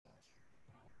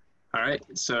All right,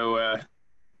 so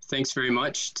thanks very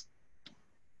much,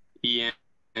 Ian,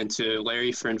 and to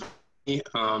Larry for inviting me.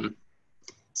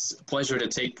 It's a pleasure to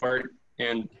take part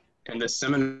in this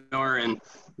seminar, and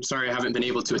I'm sorry I haven't been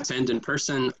able to attend in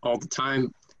person all the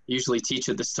time. I usually teach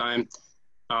at this time,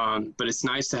 but it's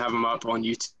nice to have them up on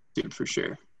YouTube for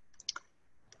sure.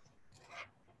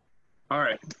 All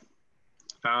right,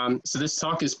 so this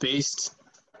talk is based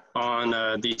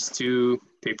on these two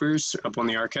papers up on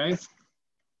the archive.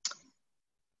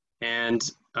 And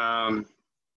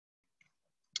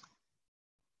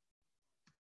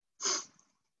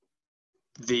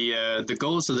the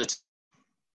goals of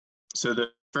so the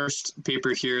first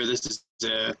paper here, this is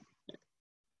a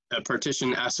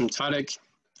partition asymptotic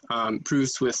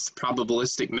proofs with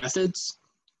probabilistic methods.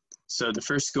 So the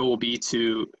first goal will be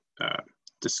to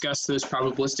discuss those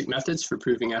probabilistic methods for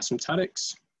proving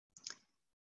asymptotics.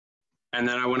 And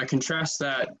then I want to contrast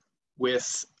that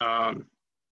with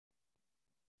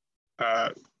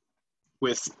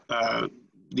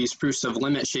these proofs of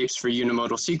limit shapes for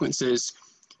unimodal sequences,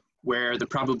 where the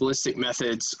probabilistic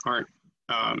methods aren't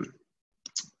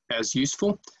as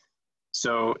useful.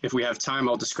 So if we have time,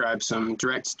 I'll describe some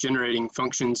direct generating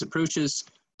functions approaches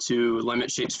to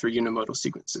limit shapes for unimodal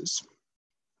sequences.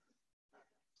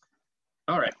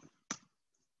 All right.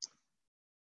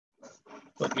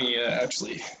 Let me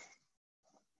actually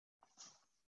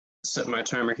set my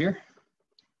timer here.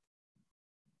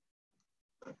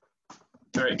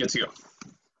 All right, good to go.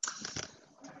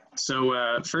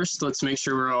 So first, let's make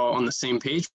sure we're all on the same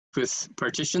page with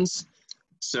partitions.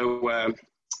 So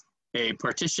a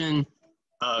partition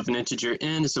of an integer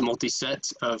n is a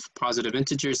multiset of positive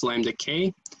integers lambda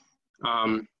k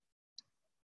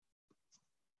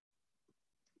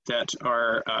that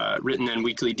are written in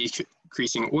weakly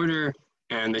decreasing order,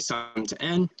 and they sum to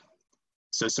n.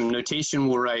 So some notation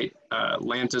will write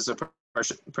lambda as a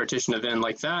partition of n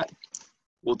like that.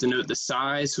 We'll denote the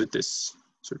size with this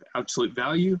sort of absolute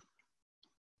value.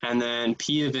 And then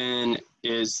P of n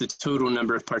is the total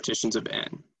number of partitions of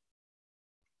n.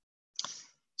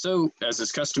 So as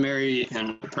is customary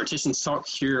in partitions talk,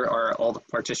 here are all the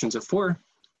partitions of 4.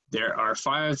 There are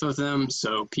 5 of them,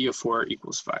 so P of 4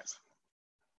 equals 5.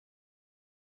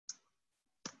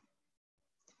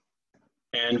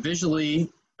 And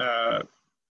visually,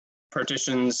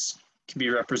 partitions can be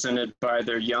represented by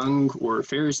their Young or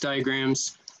Ferris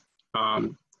diagrams.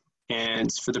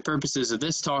 And for the purposes of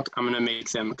this talk, I'm going to make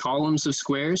them columns of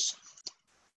squares.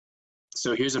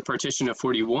 So here's a partition of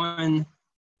 41,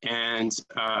 and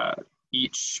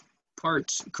each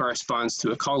part corresponds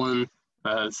to a column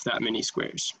of that many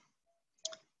squares.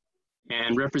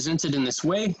 And represented in this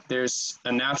way, there's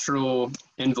a natural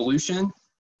involution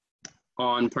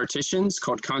on partitions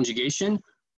called conjugation,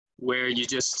 where you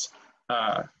just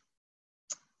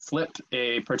flip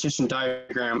a partition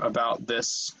diagram about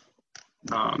this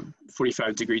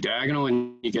 45-degree diagonal,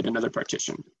 and you get another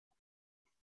partition.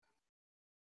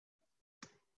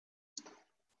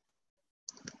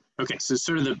 Okay, so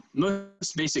sort of the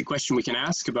most basic question we can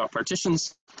ask about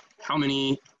partitions: how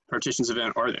many partitions of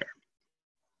n are there?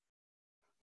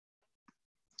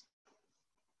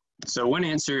 So one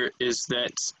answer is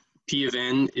that P of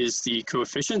n is the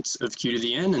coefficient of q to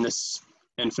the n in this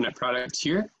infinite product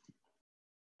here.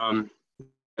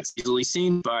 That's easily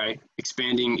seen by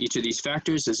expanding each of these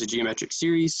factors as a geometric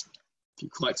series. If you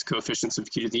collect coefficients of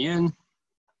q to the n,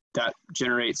 that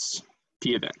generates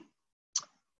P of n.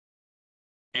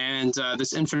 And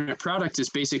this infinite product is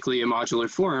basically a modular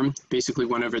form, basically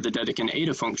 1 over the Dedekind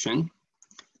eta function.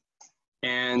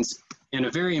 And in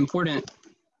a very important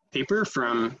paper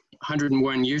from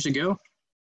 101 years ago,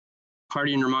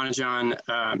 Hardy and Ramanujan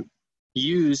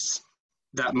used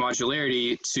that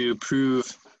modularity to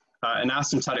prove an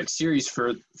asymptotic series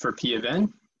for P of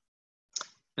n.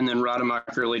 And then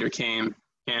Rademacher later came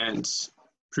and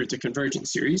proved a convergent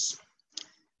series.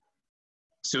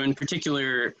 So in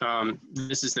particular,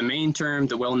 this is the main term,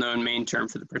 the well-known main term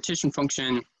for the partition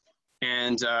function.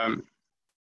 And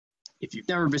if you've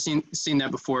never seen that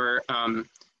before,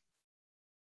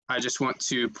 I just want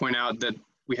to point out that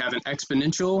we have an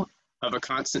exponential of a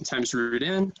constant times root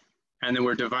n, and then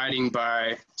we're dividing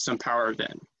by some power of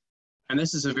n. And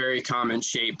this is a very common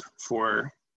shape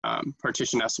for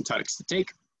partition asymptotics to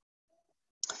take.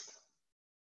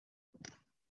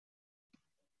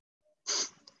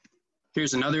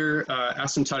 Here's another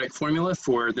asymptotic formula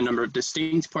for the number of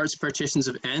distinct parts partitions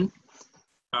of n.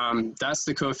 That's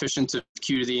the coefficient of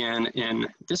q to the n in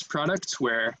this product,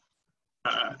 where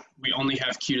we only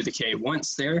have q to the k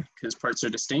once there because parts are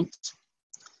distinct.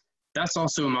 That's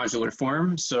also a modular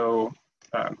form. So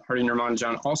Hardy and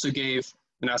Ramanujan also gave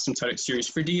an asymptotic series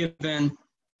for d of n,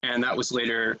 And that was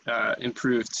later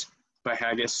improved by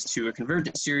Haggis to a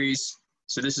convergent series.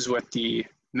 So this is what the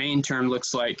main term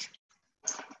looks like.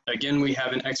 Again, we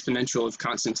have an exponential of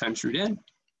constant times root n,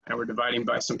 and we're dividing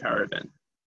by some power of n.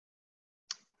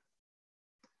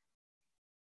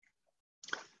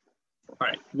 All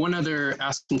right, one other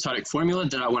asymptotic formula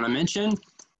that I want to mention.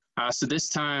 So this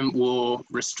time we'll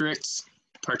restrict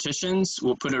partitions.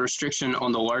 We'll put a restriction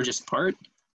on the largest part.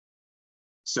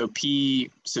 So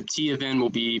P sub t of n will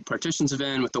be partitions of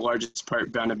n with the largest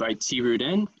part bounded by t root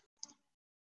n.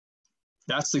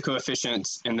 That's the coefficient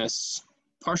in this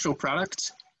partial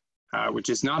product, which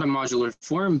is not a modular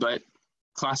form, but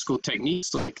classical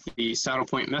techniques like the saddle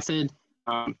point method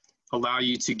allow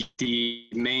you to get the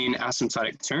main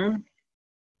asymptotic term.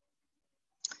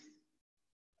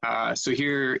 So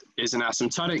here is an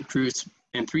asymptotic proved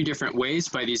in 3 different ways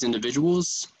by these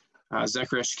individuals,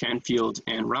 Zekeres, Canfield,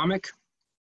 and Romik.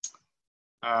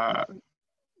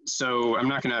 So I'm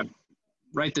not going to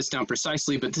write this down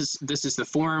precisely, but this is the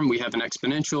form. We have an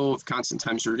exponential of constant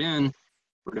times root n.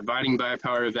 We're dividing by a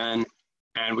power of n.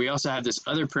 And we also have this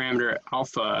other parameter,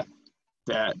 alpha,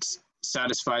 that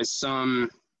satisfies some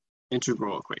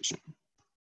integral equation.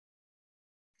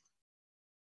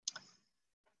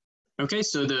 Okay,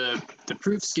 so the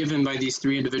proofs given by these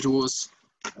 3 individuals,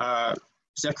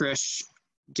 Zekeres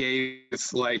gave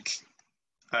like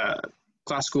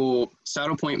classical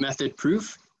saddle point method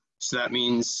proof. So that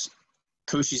means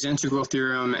Cauchy's integral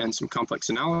theorem and some complex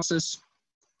analysis.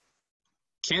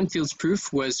 Canfield's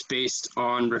proof was based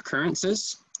on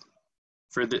recurrences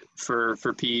for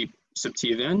P sub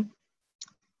t of n,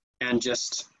 and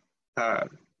just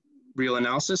real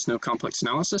analysis, no complex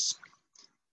analysis.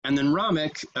 And then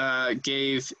Romik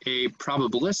gave a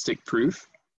probabilistic proof,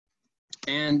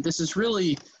 and this is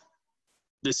really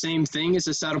the same thing as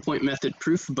a saddle point method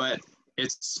proof, but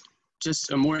it's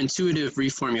just a more intuitive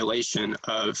reformulation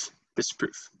of this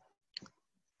proof.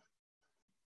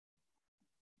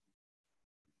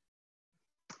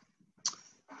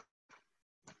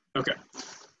 Okay,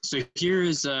 so here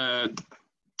is the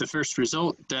first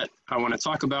result that I want to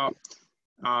talk about.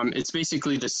 It's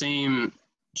basically the same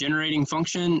generating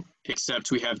function,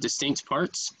 except we have distinct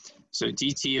parts. So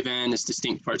dt of n is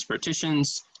distinct parts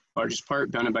partitions, largest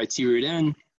part bounded by t root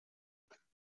n.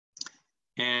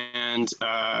 And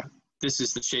this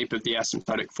is the shape of the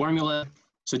asymptotic formula.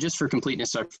 So just for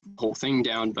completeness, I've the whole thing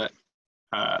down, but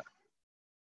I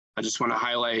just want to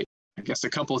highlight, I guess, a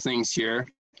couple of things here.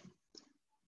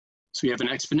 So we have an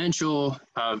exponential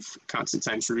of constant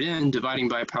times root n dividing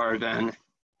by a power of n,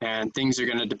 and things are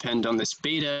going to depend on this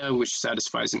beta, which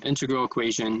satisfies an integral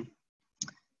equation.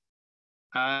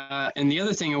 And the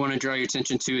other thing I want to draw your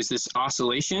attention to is this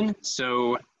oscillation.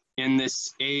 So in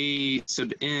this a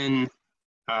sub n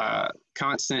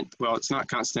constant, well, it's not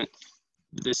constant,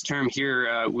 this term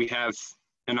here, we have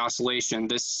an oscillation.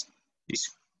 These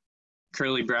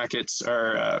curly brackets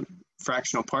are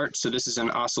fractional parts, so this is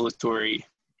an oscillatory,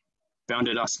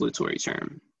 bounded oscillatory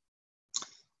term.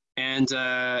 And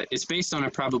it's based on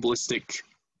a probabilistic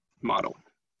model.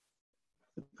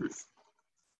 Proof.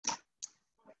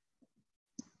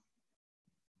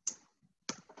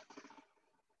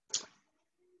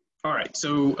 All right,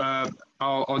 so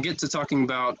I'll get to talking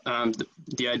about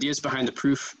the ideas behind the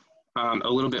proof a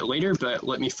little bit later, but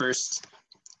let me first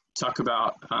talk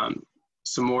about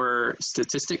some more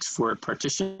statistics for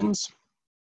partitions.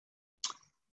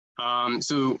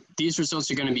 So these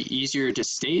results are going to be easier to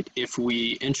state if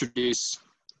we introduce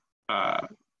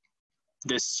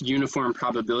this uniform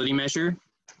probability measure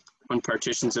on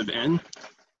partitions of n.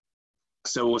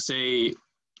 So we'll say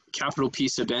capital P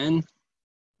sub n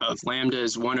of lambda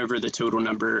is 1 over the total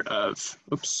number of,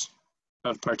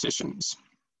 of partitions.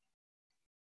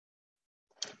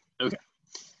 Okay.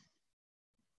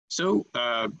 So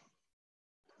a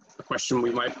question we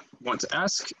might want to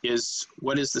ask is,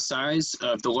 what is the size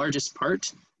of the largest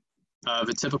part of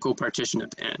a typical partition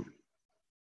of n?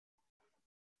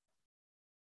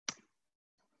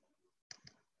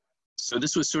 So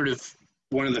this was sort of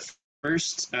one of the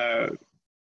first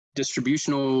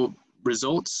distributional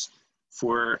results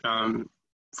for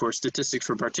statistics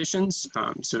for partitions.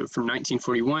 So from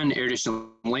 1941, Erdős and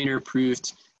Lehner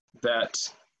proved that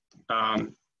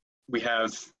we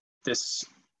have this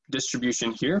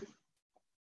distribution here.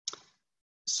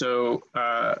 So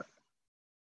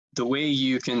the way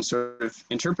you can sort of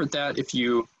interpret that, if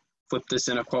you flip this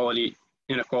inequality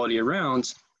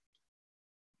around,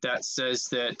 that says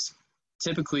that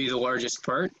typically the largest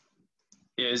part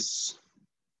is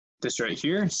this right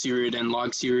here, c root n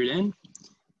log c root n.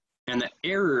 And the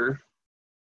error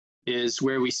is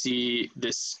where we see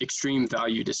this extreme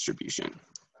value distribution.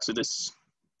 So this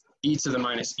e to the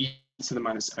minus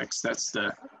x. That's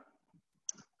the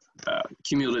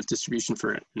cumulative distribution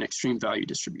for an extreme value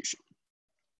distribution.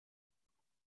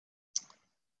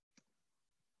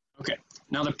 Okay,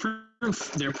 now their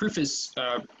proof is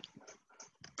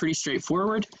pretty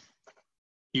straightforward.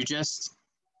 You just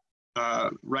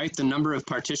write the number of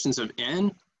partitions of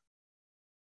n,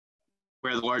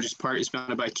 where the largest part is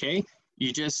bounded by k.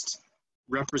 You just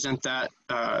represent that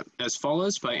as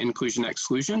follows by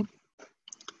inclusion-exclusion.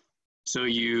 So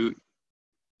you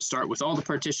start with all the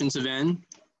partitions of n,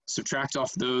 subtract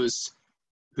off those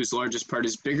whose largest part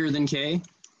is bigger than k,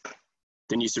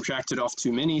 then you subtract it off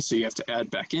too many, so you have to add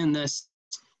back in this.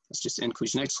 That's just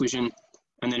inclusion-exclusion.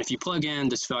 And then if you plug in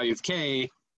this value of k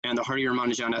and the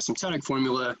Hardy-Ramanujan asymptotic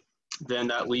formula, then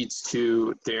that leads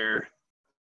to their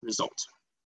result.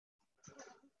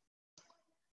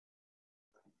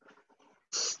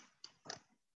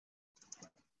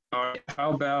 All right,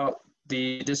 how about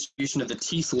the distribution of the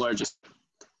tth largest?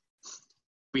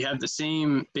 We have the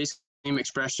same basic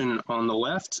expression on the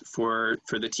left for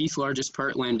the tth largest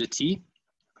part, lambda t.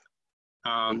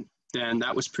 Then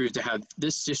that was proved to have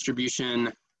this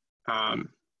distribution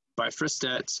by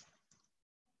Fristedt.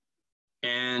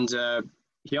 And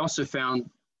he also found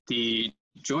the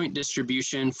joint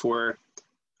distribution for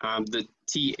the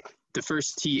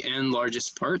first Tn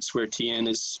largest parts, where Tn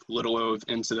is little o of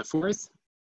n to the fourth,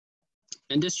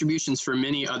 and distributions for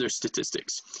many other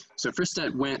statistics. So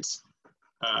Fristedt went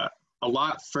a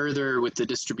lot further with the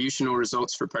distributional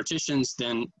results for partitions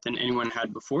than anyone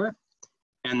had before.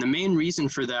 And the main reason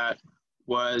for that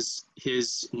was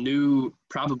his new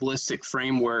probabilistic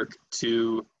framework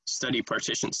to study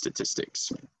partition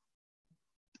statistics.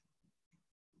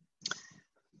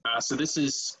 So this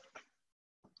is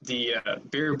the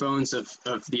bare bones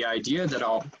of the idea that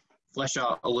I'll flesh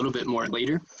out a little bit more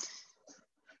later.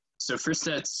 So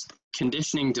Fristedt's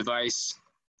conditioning device,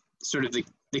 sort of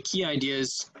the key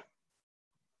ideas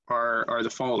are the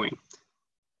following.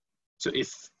 So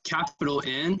if capital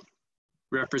N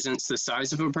represents the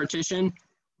size of a partition,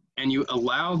 and you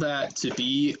allow that to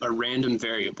be a random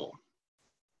variable.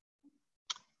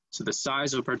 So the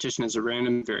size of a partition is a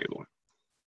random variable.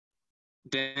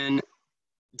 Then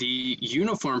the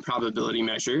uniform probability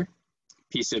measure,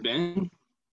 P sub n,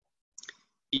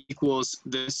 equals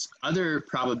this other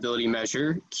probability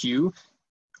measure, Q.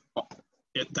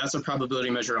 That's a probability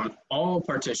measure on all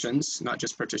partitions, not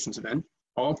just partitions of n,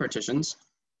 all partitions,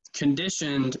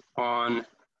 conditioned on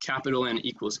capital N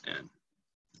equals n.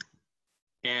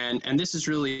 And this is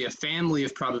really a family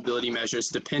of probability measures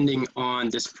depending on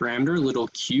this parameter, little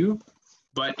q,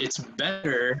 but it's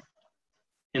better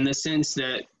in the sense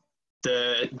that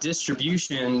the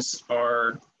distributions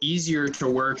are easier to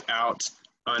work out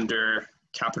under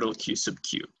capital Q sub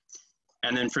q.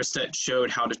 And then Fristedt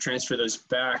showed how to transfer those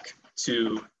back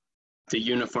to the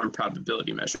uniform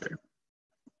probability measure.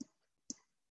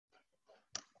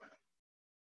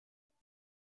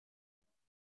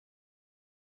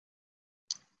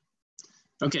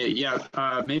 Okay, yeah,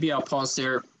 maybe I'll pause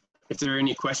there if there are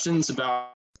any questions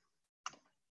about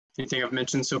anything I've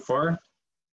mentioned so far.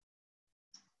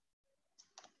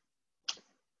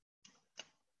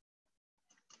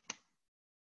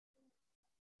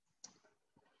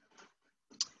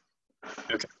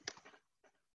 Okay.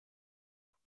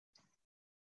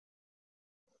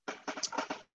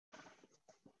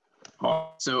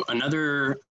 So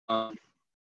another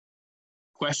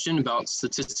question about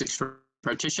statistics for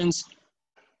partitions.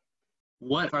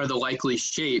 What are the likely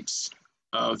shapes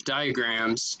of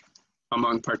diagrams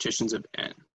among partitions of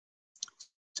n?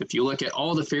 So if you look at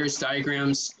all the Ferris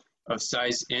diagrams of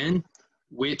size n,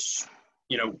 what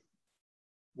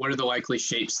are the likely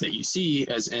shapes that you see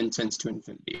as n tends to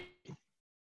infinity?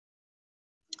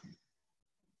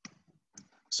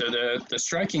 So the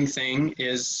striking thing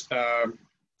is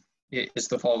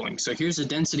the following. So here's a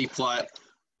density plot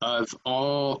of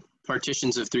all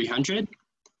partitions of 300.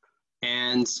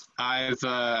 And I've,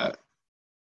 a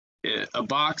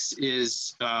box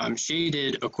is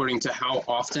shaded according to how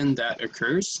often that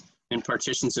occurs in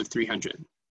partitions of 300.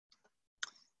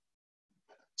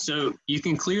 So you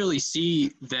can clearly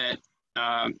see that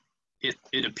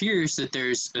it appears that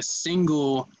there's a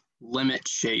single limit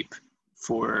shape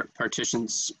for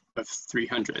partitions of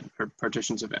 300, or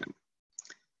partitions of n.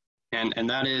 And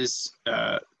that is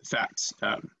fact.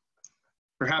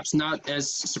 Perhaps not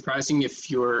as surprising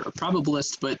if you're a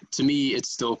probabilist, but to me,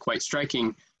 it's still quite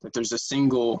striking that there's a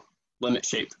single limit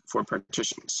shape for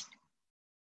partitions.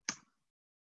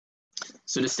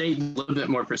 So to state a little bit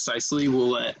more precisely, we'll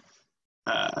let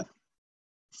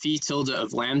phi tilde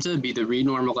of lambda be the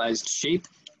renormalized shape.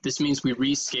 This means we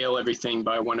rescale everything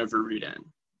by 1 over root n.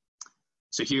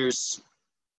 So here's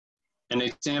an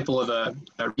example of a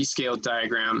rescaled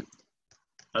diagram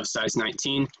of size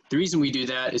 19. The reason we do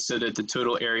that is so that the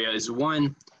total area is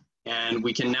 1, and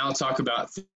we can now talk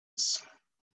about things,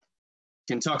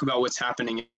 can talk about what's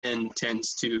happening in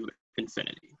tends to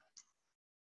infinity.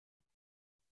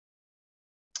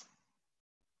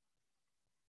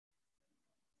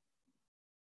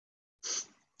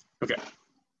 Okay.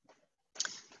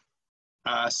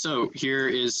 So here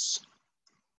is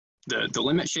the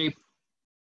limit shape.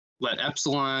 Let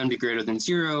epsilon be greater than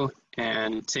 0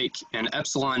 and take an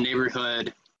epsilon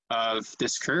neighborhood of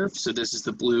this curve. So this is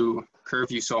the blue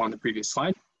curve you saw on the previous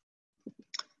slide.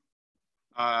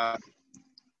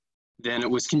 Then it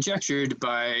was conjectured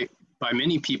by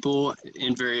many people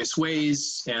in various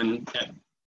ways and at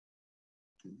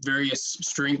various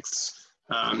strengths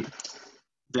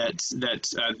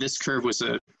that this curve was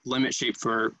a limit shape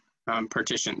for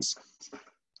partitions.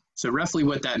 So roughly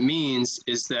what that means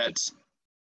is that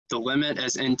the limit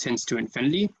as n tends to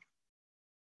infinity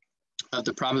of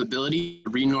the probability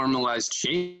renormalized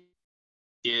shape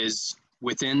is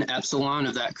within epsilon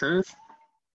of that curve.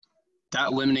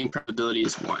 That limiting probability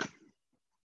is 1.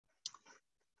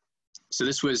 So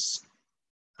this was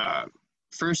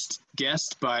first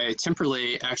guessed by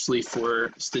Temperley actually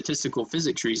for statistical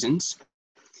physics reasons.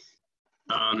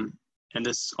 And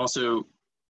this also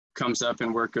comes up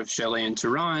in work of Shelley and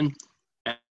Turan.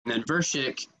 And then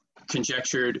Vershik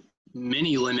conjectured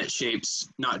many limit shapes,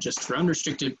 not just for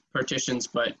unrestricted partitions,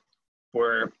 but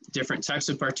for different types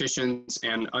of partitions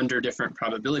and under different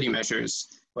probability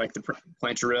measures, like the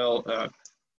Plancherel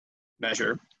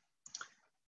measure.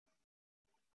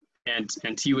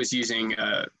 And he was using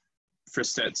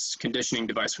Fristedt's conditioning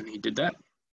device when he did that.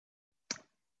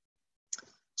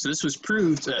 So this was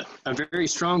proved, a very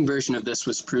strong version of this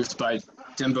was proved by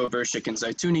Dembo, Vershik, and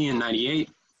Zaitouni in '98.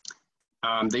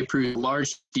 They proved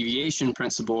large deviation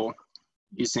principle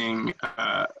using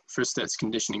Fristedt's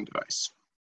conditioning device.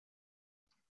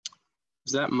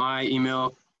 Is that my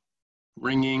email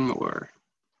ringing or?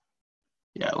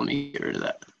 Yeah, let me get rid of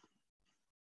that.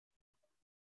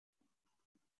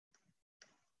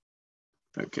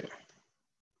 Okay.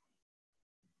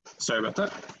 Sorry about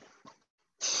that.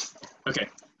 Okay,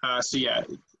 so yeah,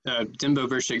 Dembo,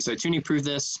 Vershik, Zaitouni proved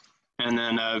this, and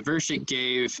then Vershik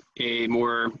gave a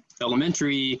more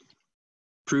elementary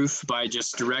proof by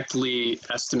just directly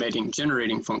estimating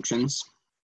generating functions.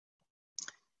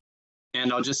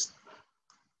 And I'll just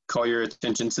call your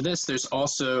attention to this. There's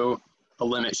also a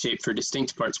limit shape for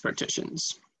distinct parts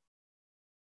partitions.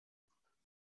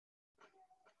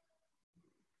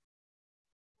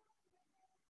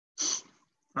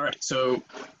 All right, so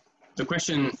the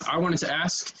question I wanted to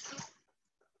ask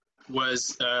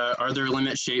was, are there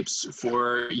limit shapes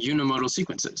for unimodal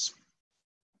sequences?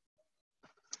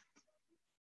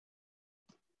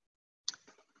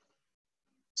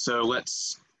 So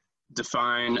let's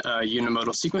define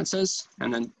unimodal sequences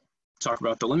and then talk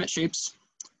about the limit shapes.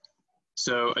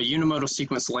 So a unimodal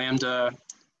sequence lambda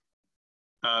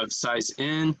of size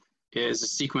n is a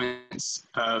sequence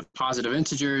of positive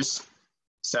integers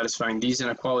satisfying these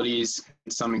inequalities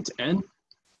and summing to n.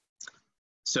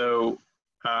 So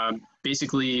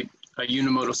basically a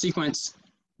unimodal sequence,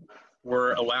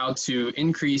 we're allowed to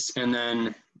increase and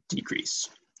then decrease.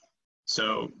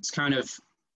 So it's kind of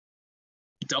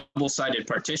double-sided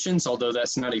partitions, although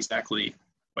that's not exactly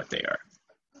what they are.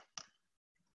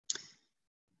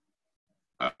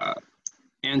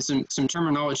 And some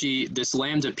terminology, this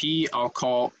lambda p I'll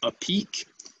call a peak,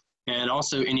 and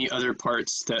also any other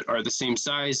parts that are the same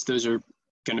size, those are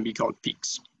going to be called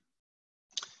peaks.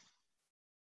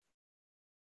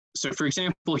 So for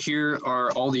example, here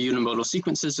are all the unimodal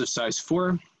sequences of size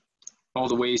 4, all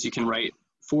the ways you can write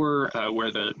 4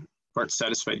 where the parts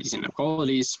satisfy these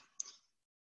inequalities.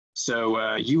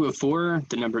 So U of 4,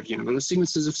 the number of unimodal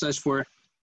sequences of size 4,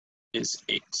 is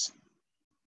 8.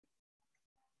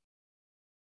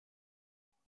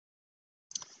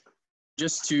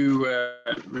 Just to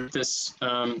read this,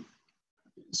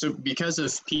 so because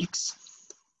of peaks,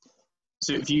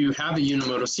 so if you have a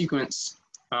unimodal sequence,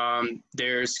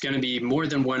 there's going to be more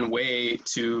than one way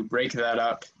to break that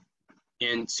up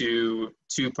into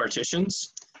 2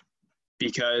 partitions,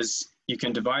 because you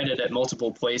can divide it at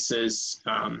multiple places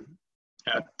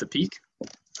at the peak.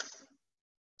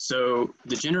 So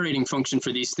the generating function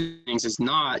for these things is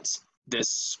not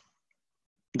this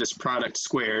product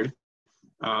squared,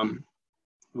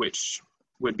 which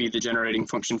would be the generating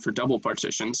function for double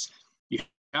partitions. You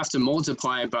have to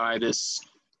multiply by this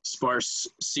sparse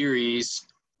series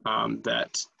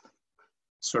that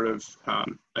sort of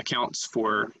accounts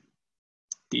for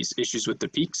these issues with the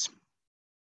peaks.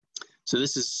 So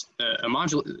this is a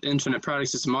modular, infinite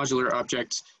products is a modular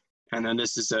object, and then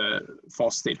this is a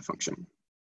false theta function.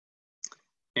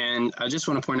 And I just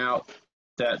want to point out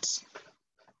that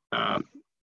an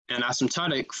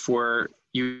asymptotic for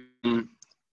u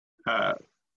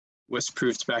was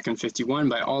proved back in 51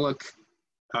 by Aulich.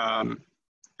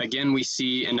 Again, we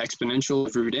see an exponential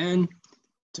of root n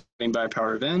divided by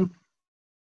power of n.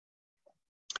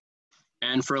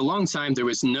 And for a long time, there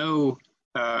was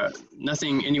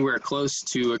nothing anywhere close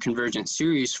to a convergent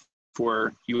series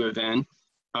for u of n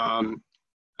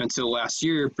until last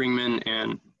year. Brinkman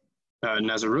and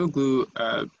Nazaroglu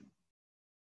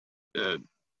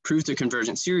proved a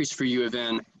convergent series for u of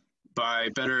n by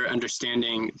better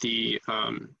understanding the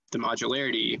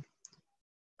modularity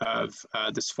of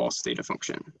this false theta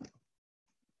function.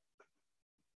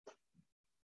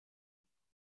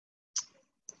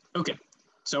 Okay,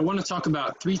 so I want to talk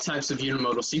about three types of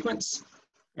unimodal sequence,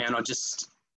 and I'll just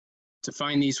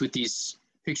define these with these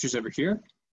pictures over here.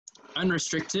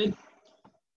 Unrestricted,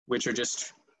 which are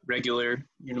just regular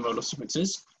unimodal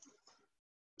sequences.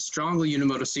 Strongly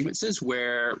unimodal sequences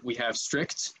where we have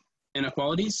strict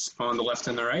inequalities on the left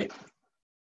and the right.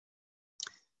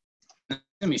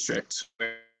 Semi-strict,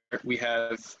 where we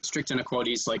have strict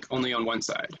inequalities like only on one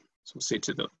side. So we'll say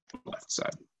to the left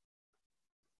side.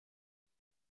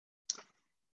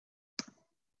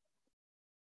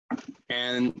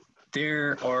 And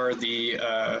there are the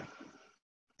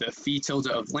phi tilde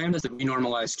of lambdas, the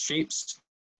renormalized shapes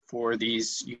for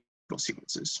these unimodal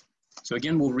sequences. So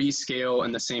again, we'll rescale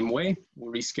in the same way.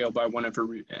 We'll rescale by 1 over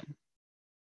root n.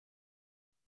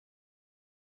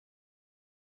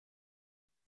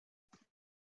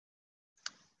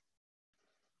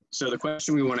 So the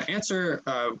question we want to answer,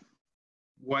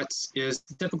 what is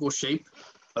the typical shape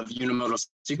of unimodal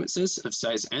sequences of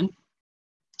size n?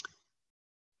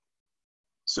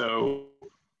 So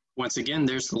once again,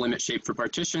 there's the limit shape for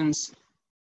partitions.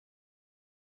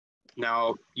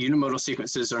 Now, unimodal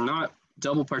sequences are not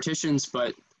double partitions,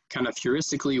 but kind of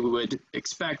heuristically, we would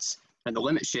expect at the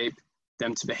limit shape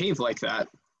them to behave like that.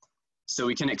 So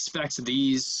we can expect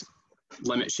these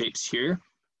limit shapes here.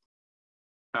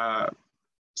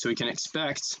 So we can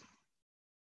expect,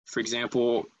 for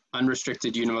example,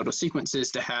 unrestricted unimodal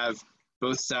sequences to have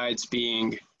both sides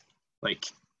being like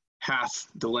half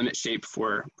the limit shape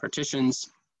for partitions.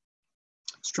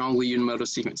 Strongly unimodal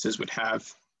sequences would have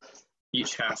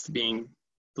each half being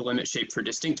the limit shape for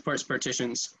distinct parts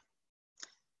partitions.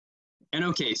 And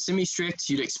okay, semi-strict,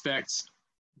 you'd expect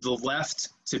the left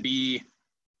to be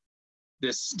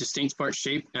this distinct part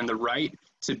shape and the right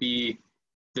to be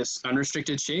this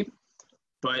unrestricted shape,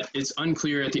 but it's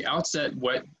unclear at the outset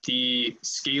what the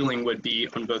scaling would be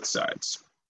on both sides.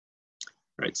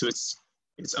 Right, so it's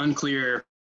unclear.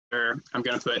 I'm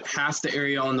going to put half the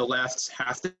area on the left,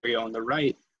 half the area on the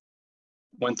right,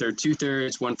 1/3,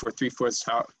 2/3, 1/4,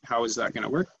 3/4. How is that going to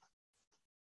work?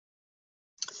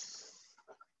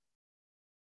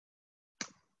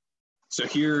 So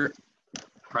here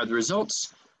are the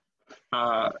results.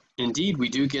 Indeed, we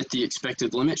do get the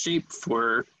expected limit shape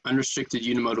for unrestricted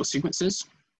unimodal sequences.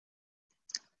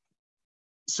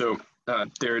 So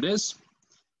there it is.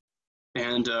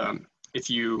 And if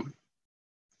you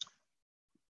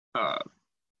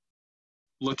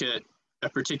look at a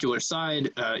particular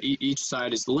side, each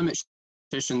side is the limit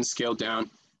partition scaled down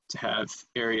to have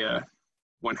area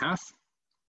 1/2.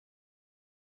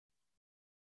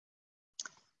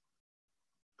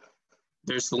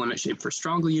 There's the limit shape for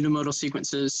strongly unimodal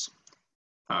sequences.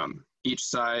 Each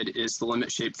side is the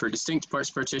limit shape for distinct parts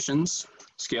partitions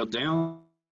scaled down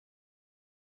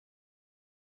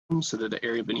so that the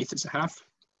area beneath is 1/2.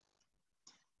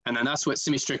 And then that's what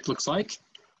semi-strict looks like.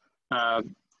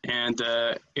 And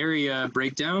the area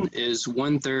breakdown is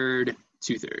 1/3,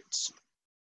 2/3.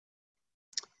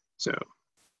 So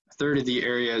 1/3 of the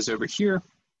area is over here,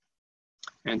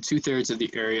 and 2/3 of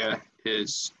the area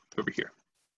is over here.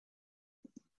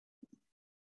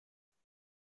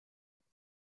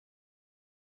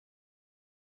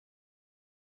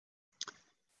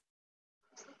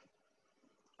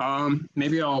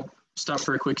 Maybe I'll stop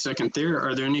for a quick second there.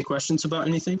 Are there any questions about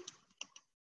anything?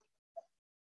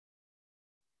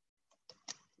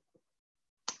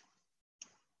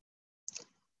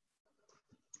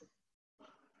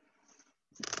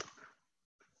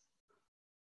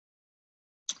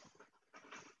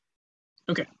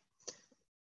 Okay.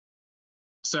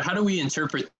 So how do we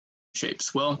interpret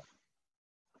shapes? Well,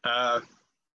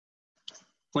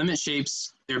 limit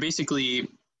shapes, they're basically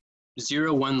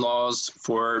 0-1 laws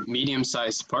for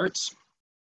medium-sized parts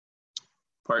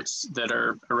that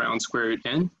are around square root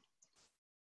n.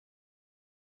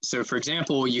 So for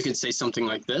example, you could say something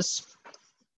like this.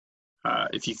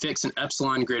 If you fix an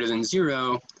epsilon greater than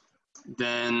 0,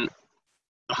 then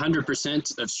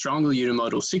 100% of strongly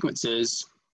unimodal sequences,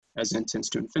 as n tends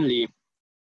to infinity,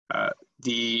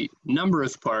 the number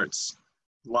of parts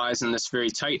lies in this very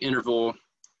tight interval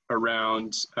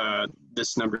around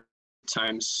this number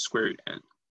times square root n.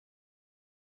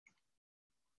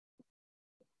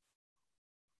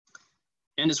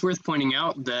 And it's worth pointing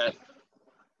out that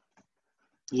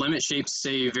limit shapes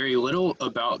say very little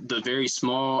about the very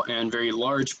small and very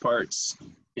large parts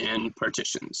in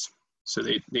partitions. So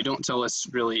they don't tell us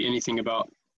really anything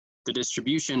about the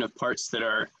distribution of parts that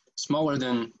are smaller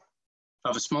than,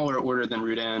 of a smaller order than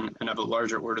root n and of a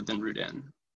larger order than root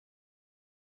n.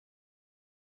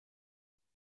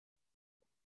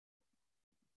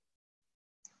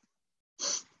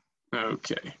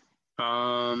 Okay,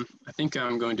 I think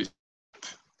I'm going to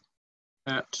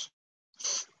that.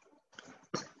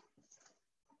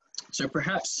 So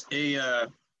perhaps a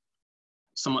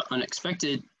somewhat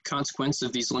unexpected consequence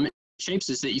of these limit shapes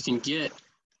is that you can get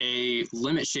a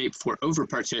limit shape for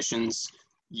overpartitions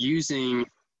using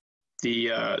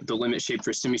the limit shape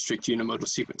for semi-strict unimodal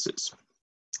sequences.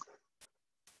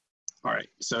 All right,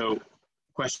 so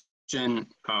question,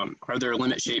 are there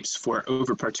limit shapes for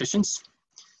overpartitions?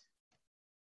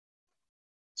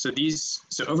 So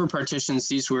overpartitions,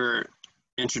 these were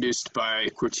introduced by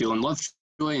Quartil and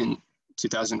Lovejoy in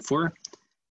 2004.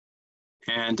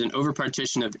 And an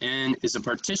overpartition of n is a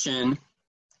partition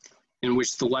in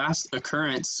which the last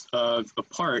occurrence of a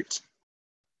part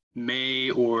may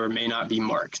or may not be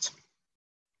marked.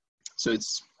 So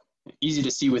it's easy to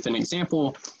see with an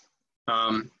example.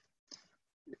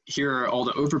 Here are all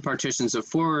the overpartitions of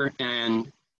 4,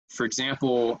 and for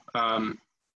example,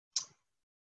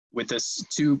 with this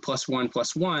 2 plus 1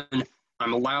 plus 1,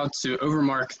 I'm allowed to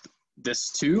overmark this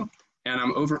 2, and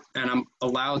I'm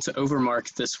allowed to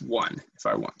overmark this 1 if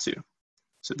I want to.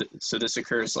 So this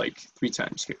occurs like 3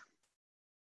 times here.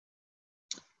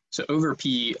 So over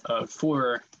P of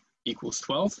 4 equals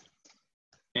 12.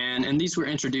 And these were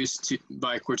introduced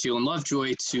by Quartil and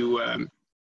Lovejoy to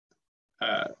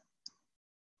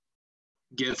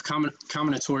give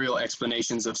combinatorial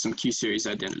explanations of some Q-series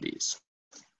identities.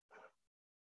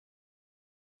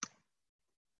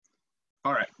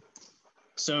 All right.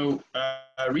 So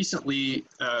recently,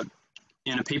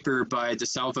 in a paper by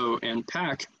DeSalvo and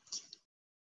Pack,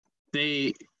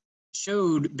 they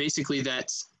showed basically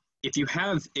that if you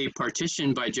have a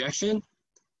partition bijection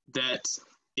that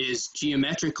is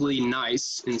geometrically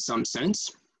nice in some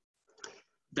sense,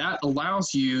 that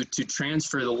allows you to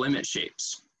transfer the limit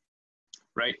shapes,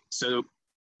 right? So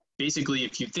basically,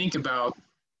 if you think about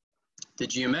the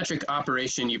geometric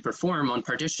operation you perform on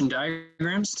partition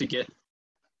diagrams to get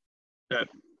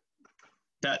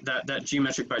that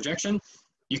geometric bijection,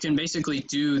 you can basically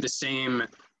do the same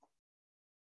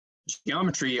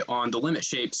geometry on the limit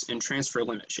shapes and transfer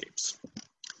limit shapes.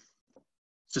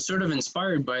 So sort of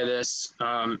inspired by this,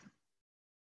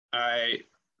 I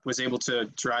was able to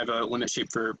derive a limit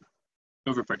shape for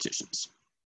overpartitions.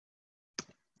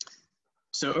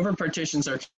 So overpartitions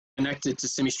are connected to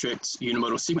semi-strict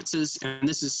unimodal sequences, and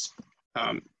this is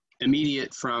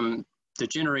immediate from the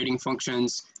generating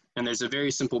functions. And there's a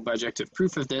very simple bijective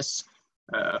proof of this,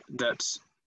 that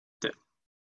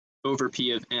over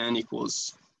P of n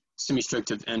equals semi-strict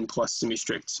of n plus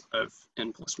semi-strict of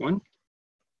n plus 1.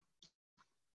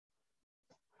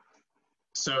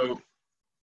 So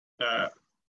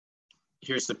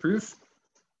here's the proof.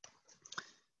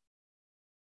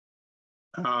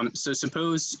 So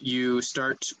suppose you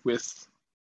start with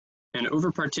an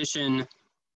overpartition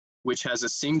which has a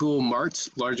single marked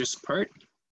largest part,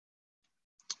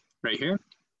 right here.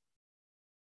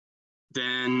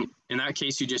 Then in that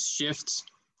case, you just shift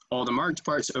all the marked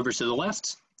parts over to the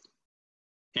left.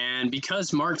 And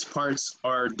because marked parts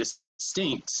are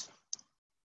distinct,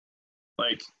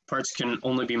 like parts can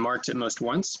only be marked at most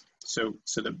once, so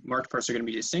the marked parts are going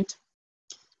to be distinct.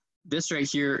 This right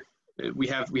here, we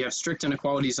have strict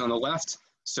inequalities on the left,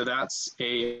 so that's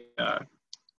a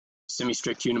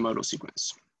semi-strict unimodal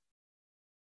sequence.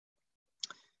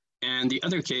 And the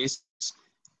other case,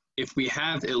 if we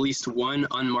have at least one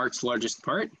unmarked largest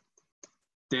part,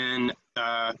 then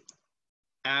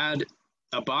add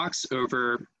a box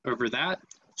over that,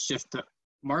 shift the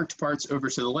marked parts over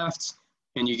to the left,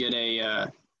 and you get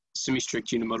a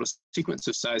semi-strict unimodal sequence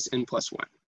of size n plus 1.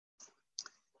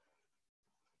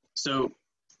 So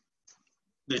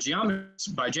the geometry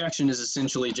bijection is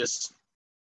essentially just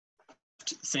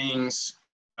things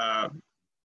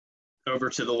over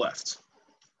to the left.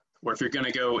 Or if you're going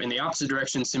to go in the opposite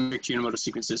direction, semi-strict unimodal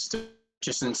sequences to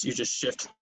partitions, you just shift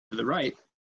the right.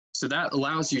 So that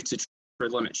allows you to for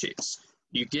limit shapes.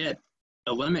 You get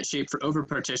a limit shape for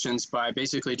overpartitions by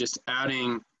basically just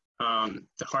adding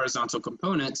the horizontal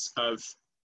components of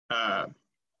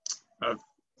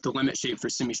the limit shape for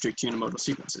semi-strict unimodal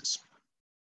sequences.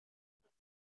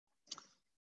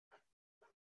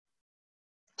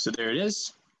 So there it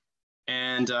is.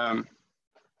 And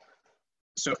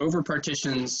so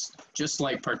overpartitions, just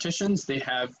like partitions, they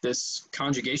have this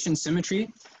conjugation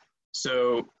symmetry.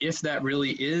 So if that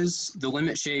really is the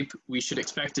limit shape, we should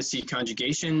expect to see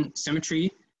conjugation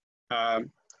symmetry.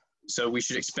 So we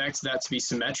should expect that to be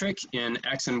symmetric in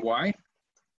X and Y,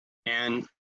 and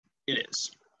it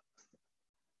is.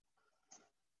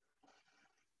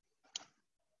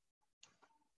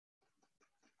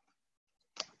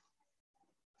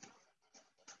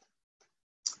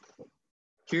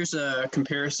 Here's a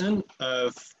comparison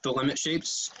of the limit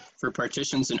shapes for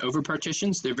partitions and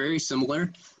overpartitions. They're very similar,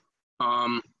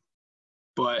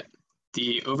 but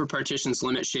the overpartitions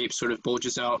limit shape sort of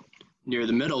bulges out near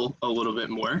the middle a little bit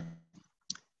more.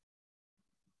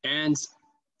 And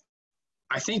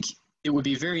I think it would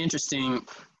be very interesting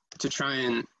to try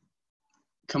and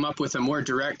come up with a more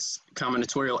direct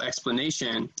combinatorial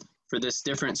explanation for this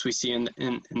difference we see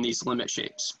in these limit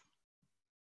shapes.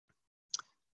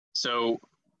 So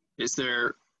is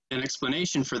there an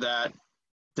explanation for that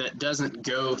that doesn't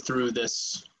go through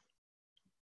this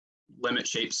limit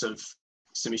shapes of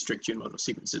semi-strict unimodal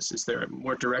sequences? Is there a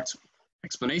more direct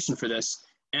explanation for this?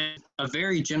 And a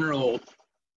very general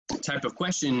type of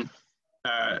question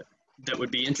that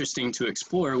would be interesting to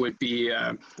explore would be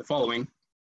the following.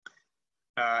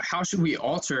 How should we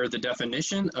alter the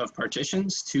definition of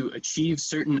partitions to achieve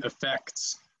certain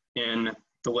effects in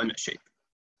the limit shape?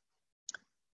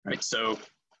 Right, so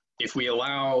if we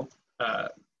allow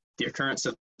the occurrence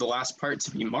of the last part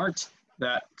to be marked,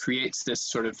 that creates this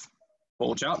sort of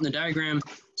bulge out in the diagram.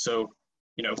 So,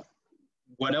 you know,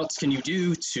 what else can you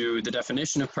do to the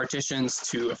definition of partitions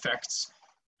to affect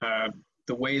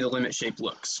the way the limit shape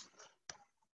looks?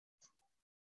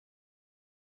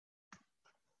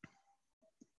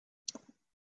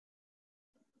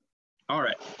 All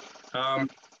right,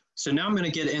 so now I'm going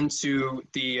to get into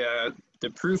the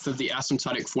proof of the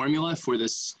asymptotic formula for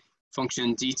this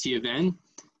function dt of n,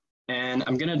 and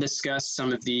I'm going to discuss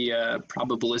some of the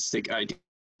probabilistic ideas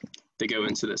that go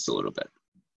into this a little bit.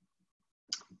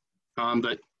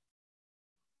 But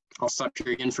I'll stop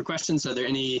here again for questions. Are there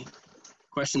any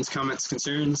questions, comments,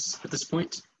 concerns at this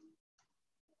point?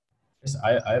 Yes,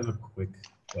 I have a quick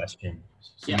question.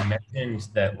 So yeah, you mentioned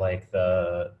that like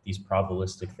these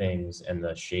probabilistic things and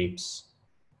the shapes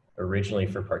originally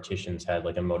for partitions had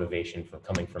like a motivation for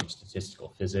coming from statistical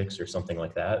physics or something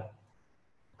like that.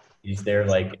 Is there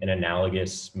like an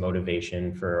analogous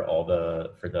motivation for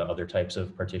the other types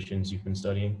of partitions you've been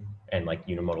studying and like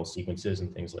unimodal sequences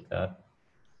and things like that?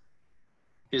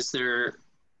 Is there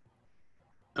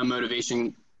a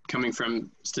motivation coming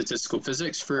from statistical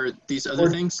physics for these other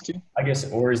things too? I guess,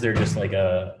 or is there just like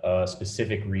a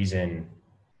specific reason?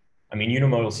 I mean,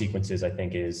 unimodal sequences I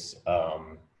think is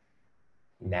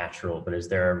natural, but is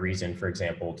there a reason, for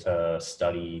example, to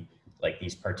study like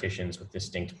these partitions with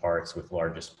distinct parts with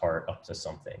largest part up to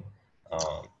something?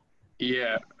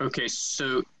 Yeah, okay,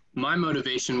 so my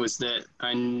motivation was that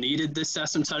I needed this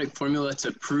asymptotic formula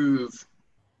to prove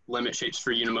limit shapes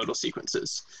for unimodal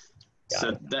sequences.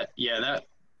 So that, yeah,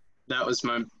 that was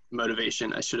my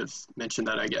motivation. I should have mentioned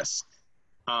that, I guess.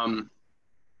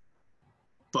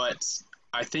 But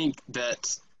I think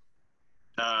that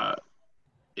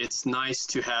it's nice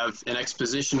to have an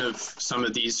exposition of some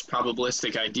of these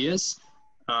probabilistic ideas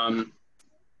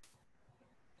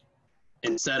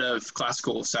instead of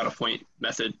classical saddle point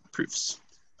method proofs.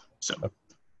 So, okay.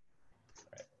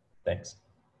 Right. Thanks.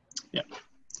 Yeah.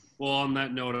 Well, on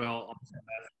that note,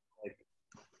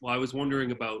 I was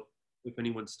wondering about if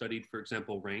anyone studied, for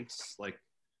example, ranks, like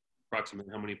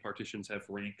approximately how many partitions have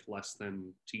rank less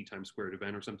than t times square root of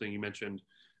n or something. You mentioned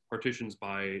partitions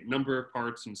by number of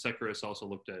parts, and Sekeres also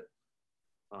looked at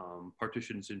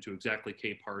partitions into exactly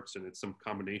k parts, and it's some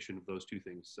combination of those two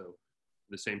things. So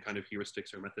the same kind of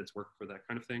heuristics or methods work for that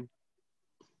kind of thing?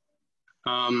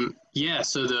 Yeah,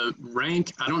 so the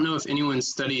rank, I don't know if anyone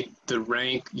studied the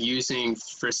rank using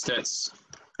Fristedt's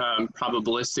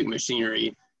probabilistic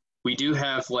machinery. We do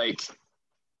have like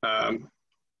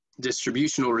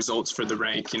distributional results for the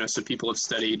rank, you know, so people have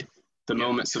studied the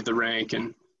moments of the rank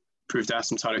and proved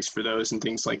asymptotics for those and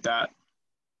things like that.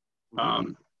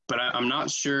 But I'm not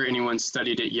sure anyone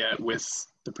studied it yet with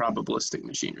the probabilistic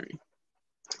machinery.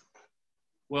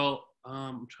 Well,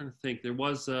 I'm trying to think. There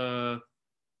was a...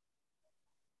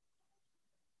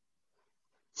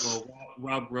 Well,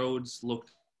 Rob Rhodes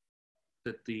looked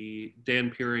at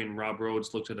Dan Peary and Rob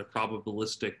Rhodes looked at a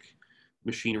probabilistic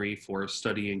machinery for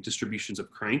studying distributions of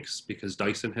cranks, because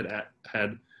Dyson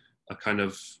had a kind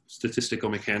of statistical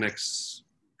mechanics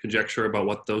conjecture about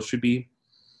what those should be.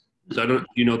 So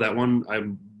you know that one?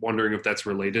 I'm wondering if that's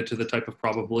related to the type of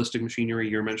probabilistic machinery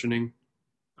you're mentioning.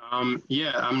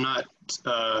 Yeah, I'm not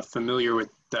familiar with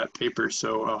that paper,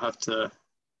 so I'll have to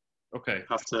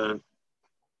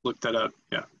look that up.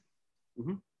 Yeah.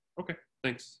 Mm-hmm. Okay,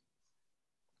 thanks.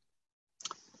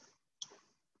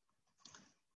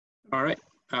 All right,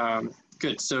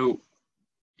 good. So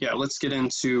yeah, let's get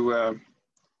into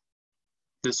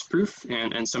this proof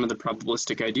and some of the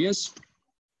probabilistic ideas.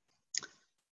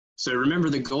 So remember,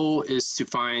 the goal is to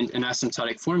find an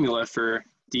asymptotic formula for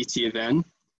dt of n.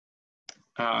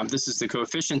 This is the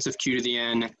coefficients of q to the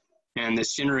n and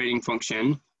this generating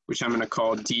function, which I'm going to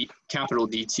call capital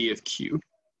dt of q.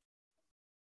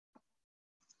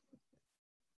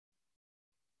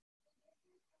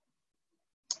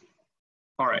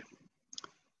 All right,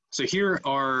 so here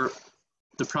are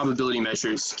the probability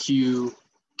measures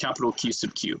capital Q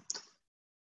sub q.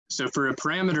 So for a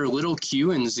parameter little q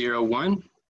in 0, 1,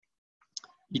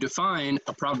 you define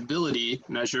a probability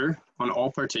measure on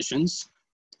all partitions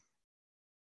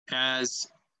as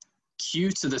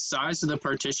q to the size of the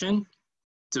partition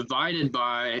divided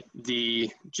by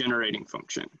the generating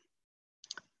function.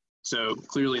 So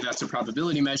clearly that's a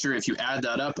probability measure. If you add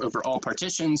that up over all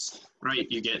partitions, right,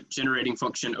 you get generating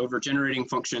function over generating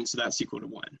function, so that's equal to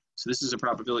 1. So this is a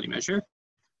probability measure.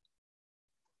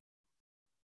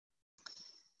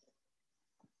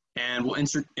 And we'll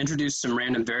introduce some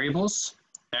random variables,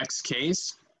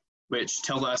 xk's, which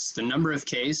tell us the number of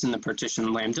k's in the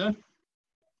partition lambda.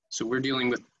 So we're dealing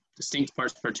with distinct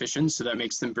partitions, so that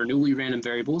makes them Bernoulli random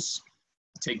variables.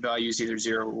 Take values either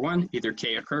 0 or 1, either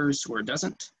k occurs or it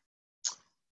doesn't.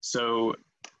 So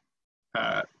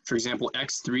for example,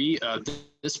 x3 of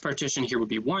this partition here would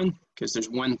be 1, because there's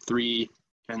 1, 3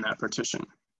 in that partition.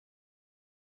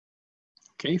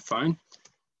 Okay, fine.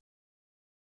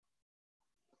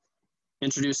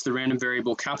 Introduce the random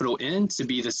variable capital N to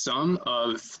be the sum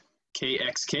of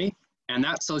kxk, and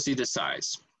that tells you the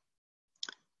size,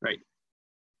 right?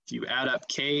 If you add up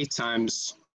k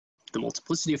times the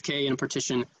multiplicity of k in a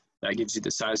partition, that gives you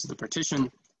the size of the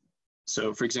partition.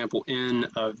 So for example, N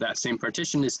of that same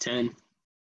partition is 10.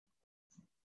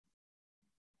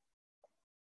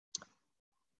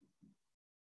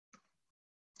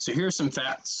 So here are some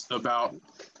facts about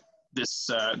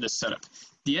this, this setup.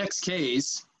 The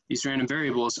xk's, these random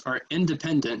variables, are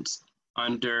independent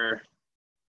under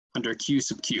q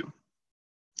sub q.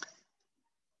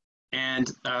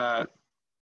 And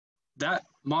that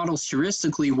models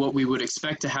heuristically what we would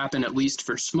expect to happen, at least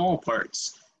for small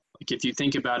parts. Like if you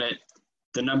think about it,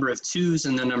 the number of 2's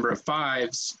and the number of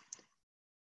 5's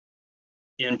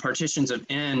in partitions of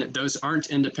n, those aren't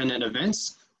independent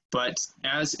events, but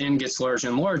as n gets larger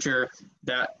and larger,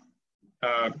 that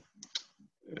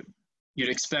you'd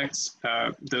expect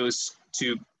those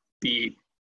to be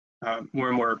more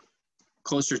and more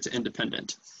closer to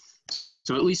independent.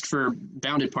 So at least for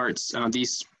bounded parts,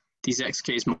 these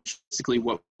xk's are basically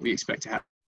what we expect to happen.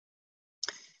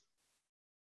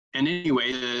 And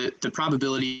anyway, the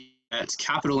probability at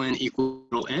capital N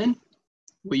equal n,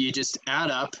 well, you just add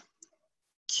up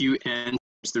qn,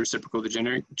 is the reciprocal of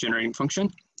the generating function.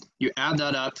 You add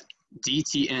that up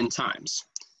dtn times.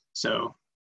 So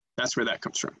that's where that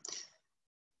comes from.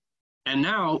 And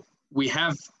now we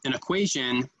have an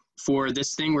equation for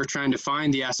this thing we're trying to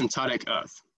find the asymptotic of,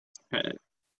 an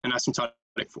asymptotic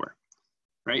for,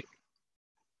 right?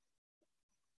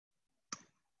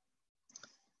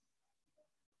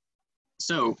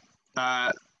 So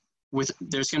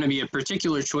there's going to be a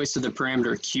particular choice of the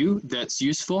parameter q that's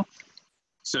useful.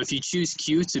 So if you choose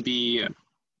q to be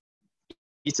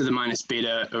e to the minus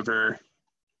beta over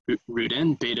root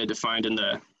n, beta defined in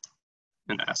the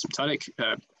asymptotic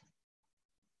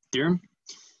theorem,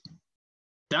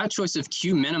 that choice of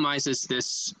q minimizes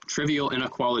this trivial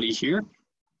inequality here.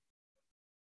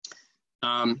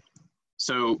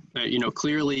 You know,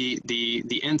 clearly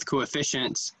the nth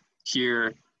coefficient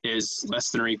here is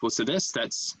less than or equal to this.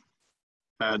 That's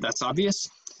obvious.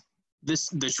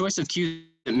 The choice of q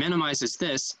that minimizes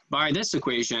this by this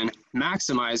equation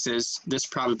maximizes this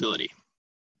probability,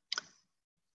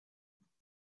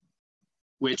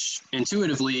 which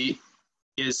intuitively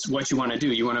is what you want to do.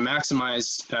 You want to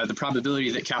maximize the probability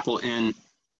that capital N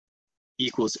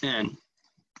equals n.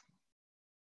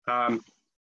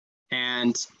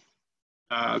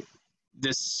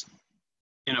 This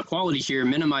inequality here,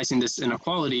 minimizing this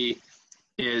inequality,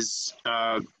 is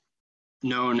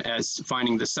known as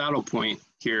finding the saddle point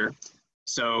here.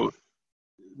 So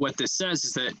what this says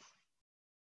is that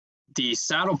the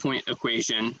saddle point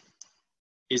equation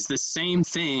is the same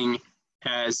thing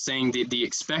as saying that the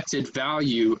expected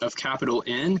value of capital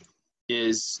N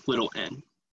is little n,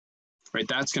 right?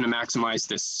 That's going to maximize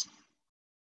this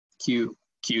Q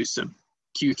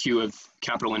of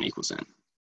capital N equals n.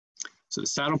 So the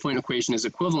saddle point equation is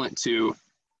equivalent to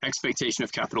expectation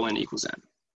of capital N equals n.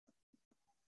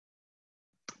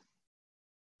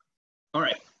 All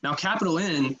right, now capital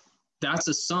N, that's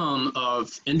a sum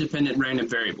of independent random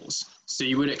variables. So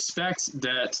you would expect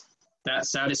that that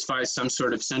satisfies some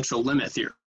sort of central limit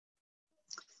theorem.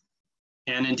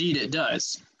 And indeed it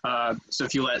does. So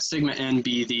if you let sigma n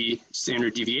be the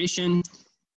standard deviation,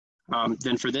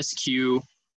 then for this Q,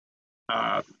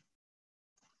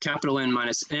 capital N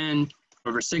minus n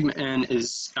over sigma n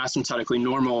is asymptotically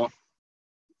normal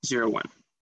 0, 1.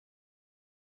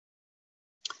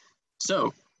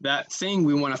 So that thing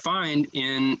we want to find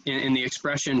in the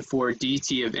expression for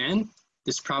dt of n,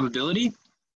 this probability,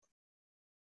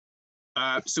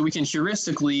 so we can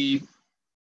heuristically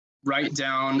write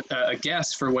down a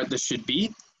guess for what this should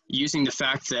be using the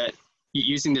fact that,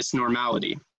 using this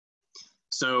normality.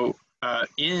 So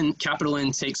capital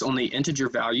N takes only integer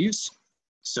values.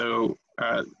 So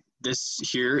this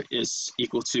here is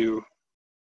equal to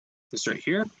this right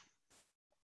here.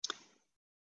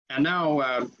 And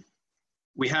now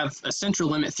we have a central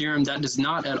limit theorem that does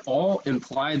not at all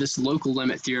imply this local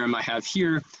limit theorem I have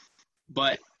here,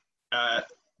 but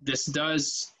this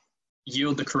does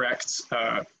yield the correct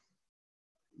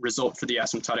result for the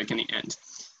asymptotic in the end.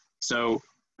 So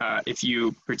if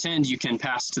you pretend you can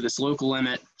pass to this local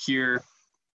limit here,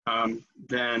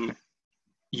 then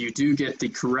you do get the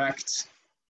correct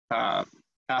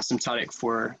asymptotic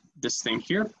for this thing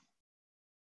here.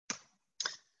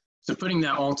 So putting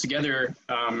that all together,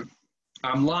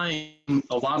 I'm lying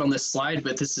a lot on this slide,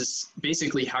 but this is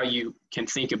basically how you can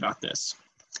think about this.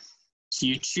 So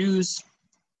you choose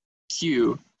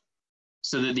Q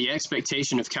so that the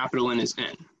expectation of capital N is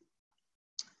N.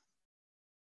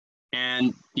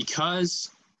 And because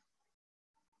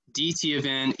dt of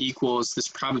n equals this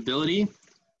probability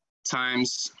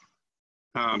times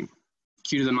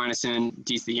q to the minus n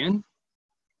d to the n,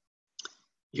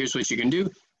 here's what you can do.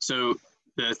 So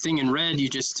the thing in red, you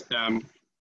just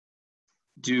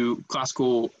do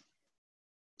classical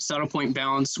saddle point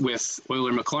bounds with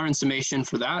Euler-Maclaurin summation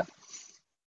for that.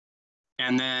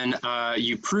 And then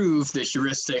you prove the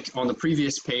heuristic on the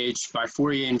previous page by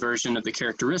Fourier inversion of the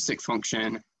characteristic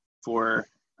function for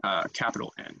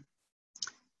capital N.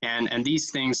 And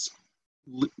these things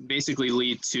basically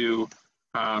lead to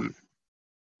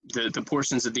the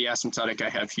portions of the asymptotic I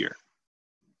have here.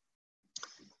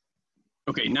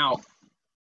 Okay, now,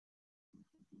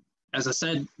 as I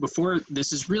said before,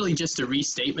 this is really just a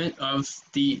restatement of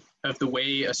the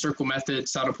way a circle method,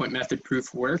 saddle point method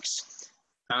proof works.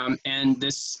 And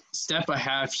this step I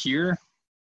have here,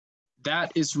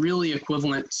 that is really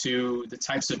equivalent to the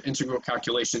types of integral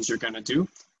calculations you're going to do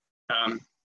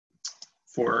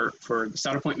for the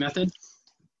saddle point method.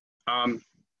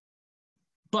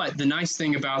 But the nice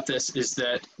thing about this is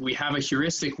that we have a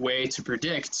heuristic way to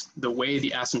predict the way the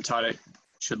asymptotic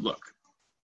should look.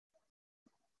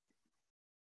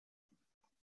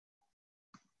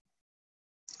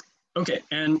 Okay,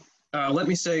 and let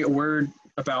me say a word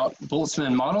about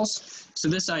Boltzmann models. So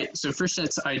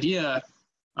Fristedt's idea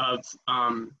of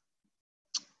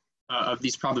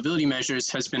these probability measures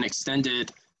has been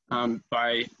extended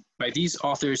by these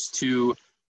authors to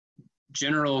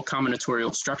general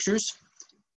combinatorial structures.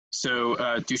 So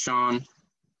Duchamp,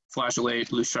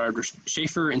 Flageolet, Louchard,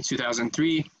 Schaefer in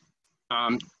 2003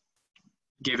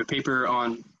 gave a paper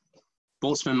on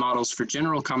Boltzmann models for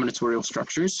general combinatorial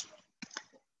structures.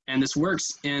 And this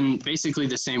works in basically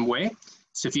the same way.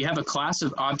 So if you have a class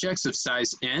of objects of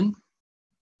size n,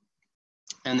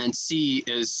 and then C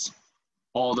is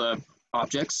all the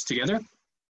objects together,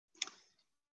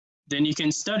 then you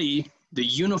can study the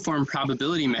uniform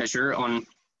probability measure on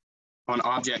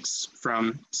objects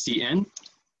from Cn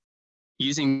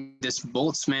using this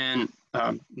Boltzmann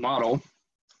model.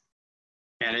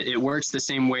 And it works the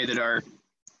same way that our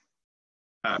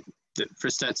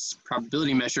Fristedt's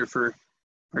probability measure for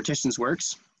partitions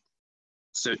works.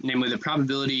 So namely, the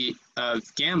probability of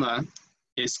gamma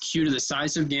is q to the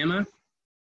size of gamma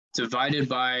divided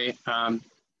by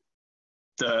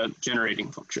the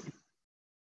generating function.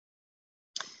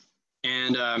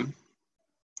 And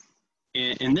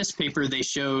in this paper, they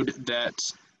showed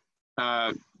that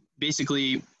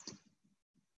basically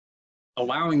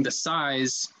allowing the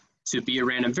size to be a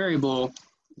random variable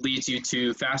leads you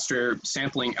to faster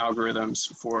sampling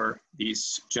algorithms for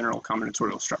these general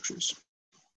combinatorial structures.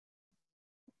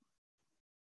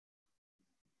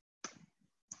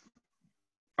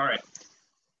 All right.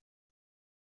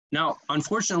 Now,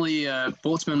 unfortunately,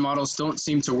 Boltzmann models don't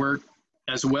seem to work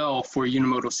as well for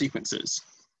unimodal sequences.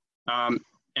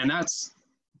 And that's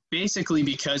basically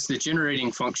because the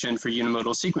generating function for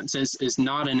unimodal sequences is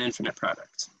not an infinite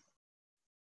product.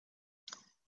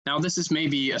 Now, this is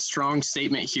maybe a strong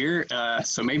statement here,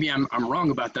 so maybe I'm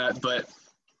wrong about that, but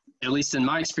at least in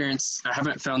my experience, I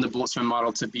haven't found the Boltzmann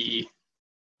model to be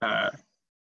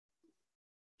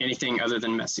anything other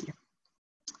than messy.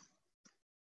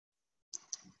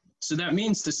 So that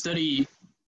means to study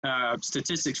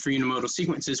statistics for unimodal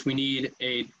sequences, we need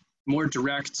a more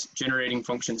direct generating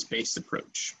functions-based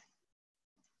approach.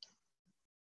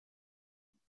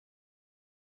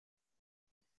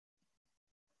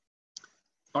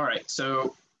 All right,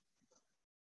 so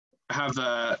I have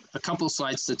a couple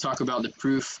slides to talk about the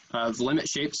proof of limit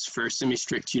shapes for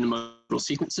semi-strict unimodal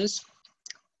sequences.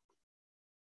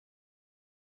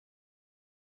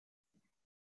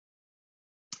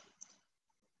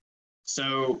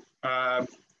 So to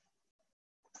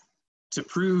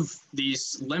prove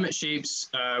these limit shapes,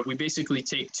 we basically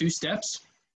take two steps.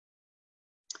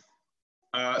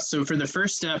 So for the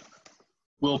first step,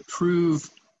 we'll prove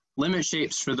limit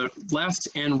shapes for the left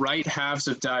and right halves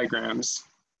of diagrams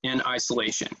in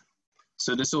isolation.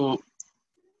 So this will,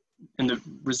 and the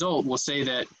result will say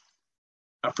that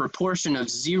a proportion of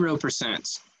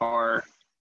 0% are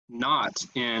not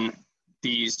in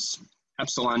these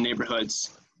epsilon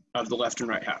neighborhoods of the left and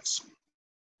right halves.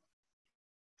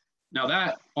 Now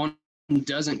that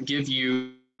doesn't give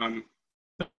you the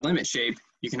limit shape.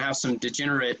 You can have some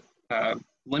degenerate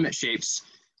limit shapes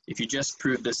if you just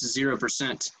prove this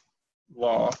 0%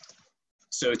 law.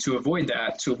 So to avoid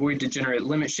that, to avoid degenerate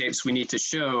limit shapes, we need to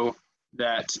show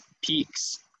that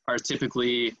peaks are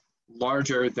typically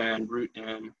larger than root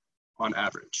n on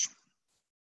average.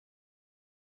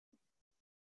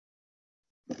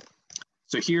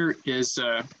 So here is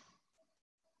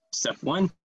step one.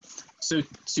 So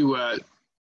to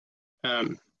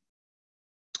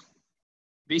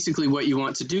basically what you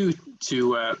want to do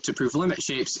to prove limit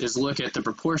shapes is look at the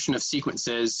proportion of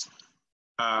sequences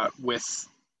with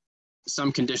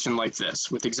some condition like this,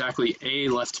 with exactly A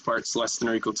left parts less than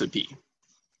or equal to B.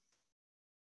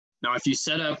 Now, if you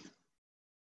set up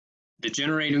the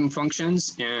generating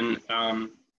functions in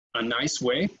a nice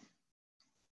way,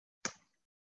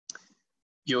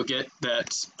 you'll get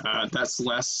that that's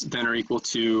less than or equal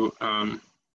to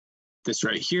this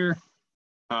right here.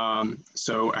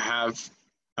 So I have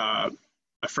a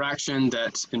fraction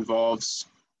that involves,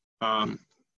 well,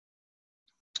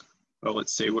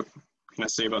 let's say, what can I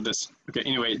say about this? Okay,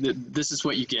 anyway, this is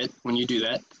what you get when you do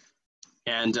that.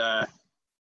 And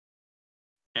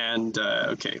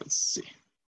okay, let's see.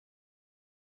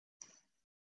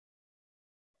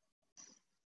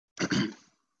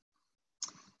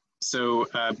 So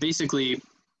basically,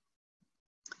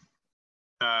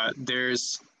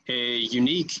 there's a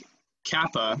unique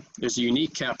kappa. There's a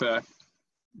unique kappa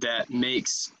that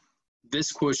makes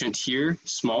this quotient here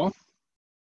small.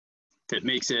 That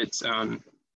makes it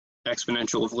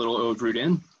exponential of little o of root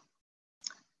n.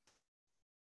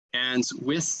 And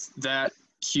with that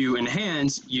q in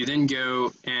hand, you then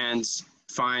go and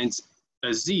find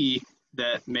a z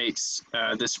that makes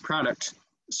this product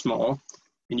small.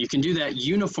 And you can do that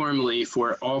uniformly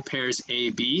for all pairs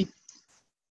AB,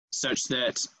 such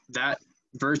that that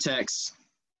vertex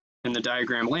in the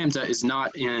diagram lambda is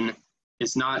not in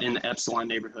the epsilon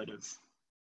neighborhood of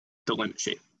the limit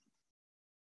shape.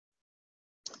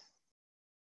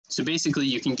 So basically,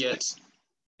 you can get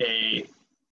a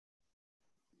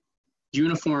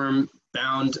uniform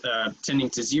bound tending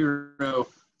to 0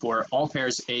 for all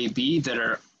pairs AB that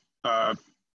are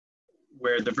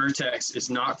where the vertex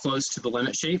is not close to the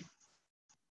limit shape,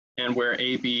 and where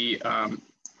AB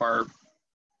are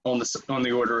on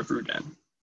the order of root n.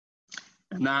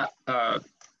 And that,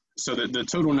 so that the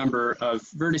total number of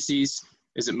vertices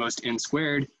is at most n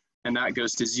squared, and that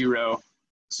goes to 0,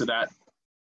 so that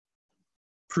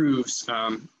proves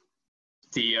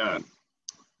the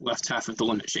left half of the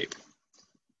limit shape.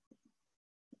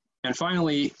 And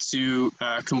finally, to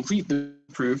complete the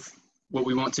proof, what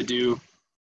we want to do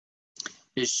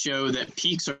is show that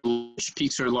peaks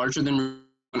are larger than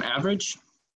on average.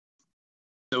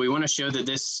 So we want to show that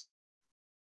this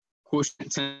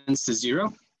quotient tends to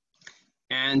 0,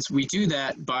 and we do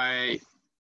that by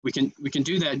we can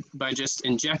do that by just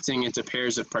injecting into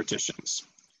pairs of partitions.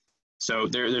 So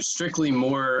there's strictly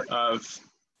more of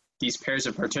these pairs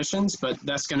of partitions, but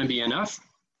that's going to be enough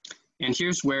And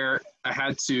here's where I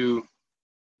had to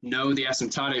know the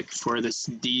asymptotic for this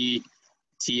dt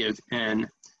of n.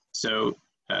 So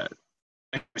I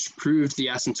proved the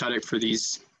asymptotic for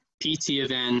these pt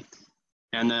of n,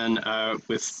 and then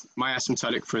with my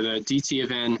asymptotic for the dt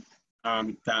of n,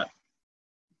 that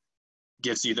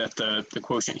gives you that the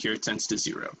quotient here tends to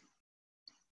 0.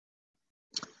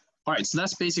 All right, so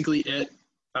that's basically it.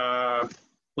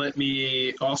 Let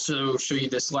me also show you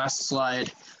this last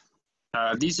slide.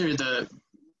 These are the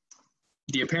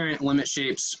apparent limit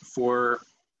shapes for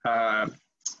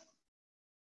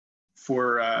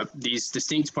these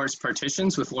distinct parts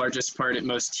partitions with largest part at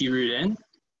most t root n.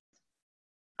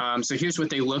 So here's what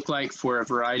they look like for a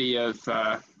variety of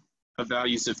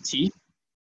values of t.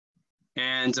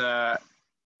 And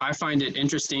I find it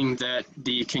interesting that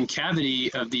the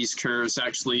concavity of these curves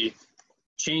actually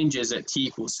changes at t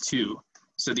equals 2.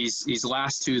 So these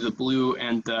last two, the blue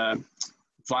and the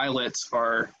violet,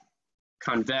 are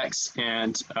convex,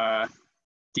 and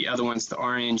the other ones, the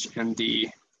orange and the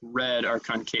red, are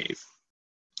concave.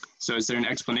 So is there an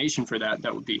explanation for that?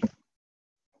 That would be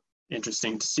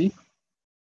interesting to see.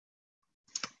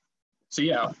 So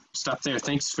yeah, I'll stop there.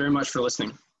 Thanks very much for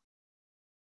listening.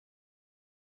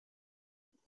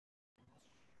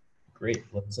 Great.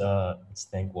 Let's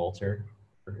thank Walter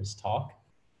for his talk.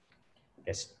 I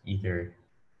guess either.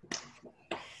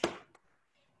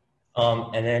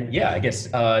 And then, yeah, I guess,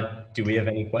 do we have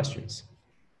any questions?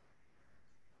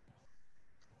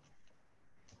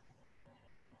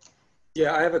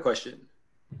 Yeah, I have a question.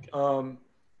 Okay.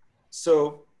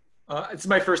 It's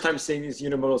my first time seeing these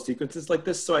unimodal sequences like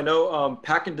this. So I know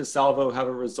Pack and DeSalvo have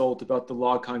a result about the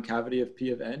log concavity of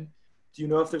P of n. Do you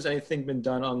know if there's anything been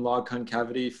done on log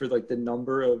concavity for like the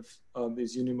number of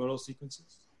these unimodal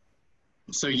sequences?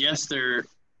 So yes, there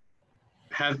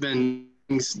have been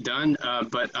things done,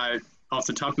 but off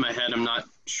the top of my head, I'm not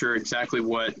sure exactly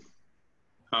what,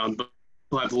 but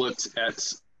I've looked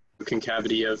at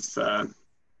concavity of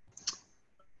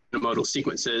unimodal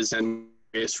sequences and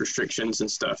various restrictions and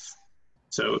stuff.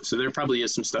 So there probably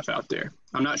is some stuff out there.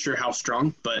 I'm not sure how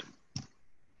strong, but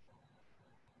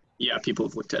yeah, people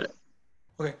have looked at it.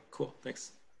 Okay, cool,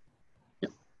 thanks. Yeah.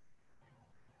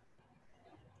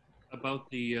 About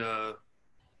the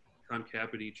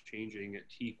concavity changing at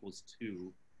t equals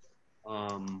 2,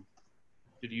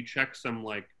 did you check some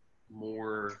like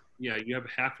more, yeah, you have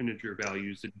half integer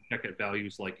values. Did you check at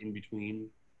values like in between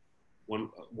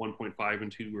 1.5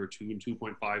 and 2 or 2 and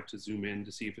 2.5 to zoom in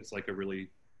to see if it's like a really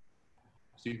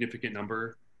significant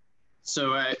number?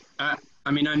 So I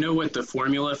mean, I know what the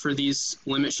formula for these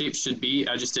limit shapes should be.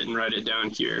 I just didn't write it down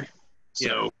here.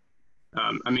 So,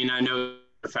 yeah. I mean, I know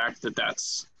the fact that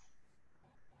that's...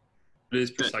 It is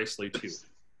precisely 2.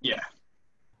 Yeah.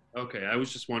 Okay, I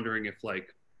was just wondering if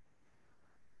like,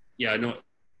 yeah, I know.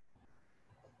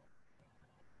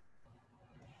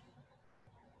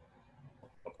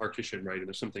 A partition, right? And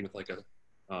there's something with like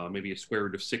a, maybe a square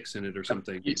root of 6 in it or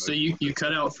something. So you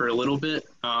cut out for a little bit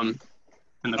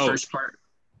in the first part.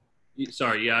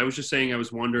 Sorry, yeah, I was just saying, I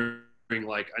was wondering,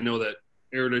 like, I know that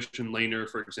Erdish and Lehner,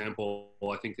 for example,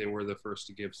 I think they were the first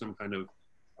to give some kind of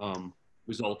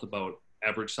result about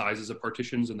average sizes of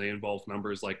partitions, and they involved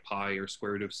numbers like pi or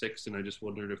square root of 6, and I just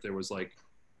wondered if there was like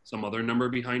some other number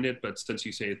behind it, but since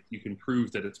you say you can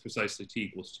prove that it's precisely t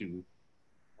equals 2,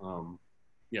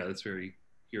 yeah, that's very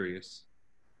curious.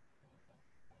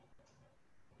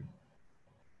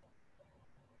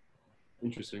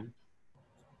 Interesting.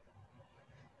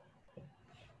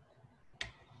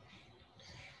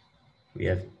 We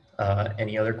have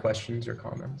any other questions or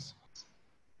comments?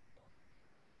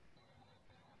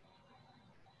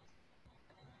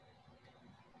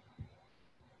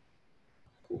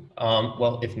 Cool.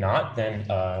 Well, if not, then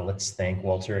let's thank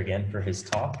Walter again for his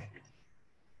talk.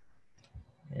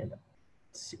 And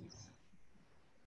let's see.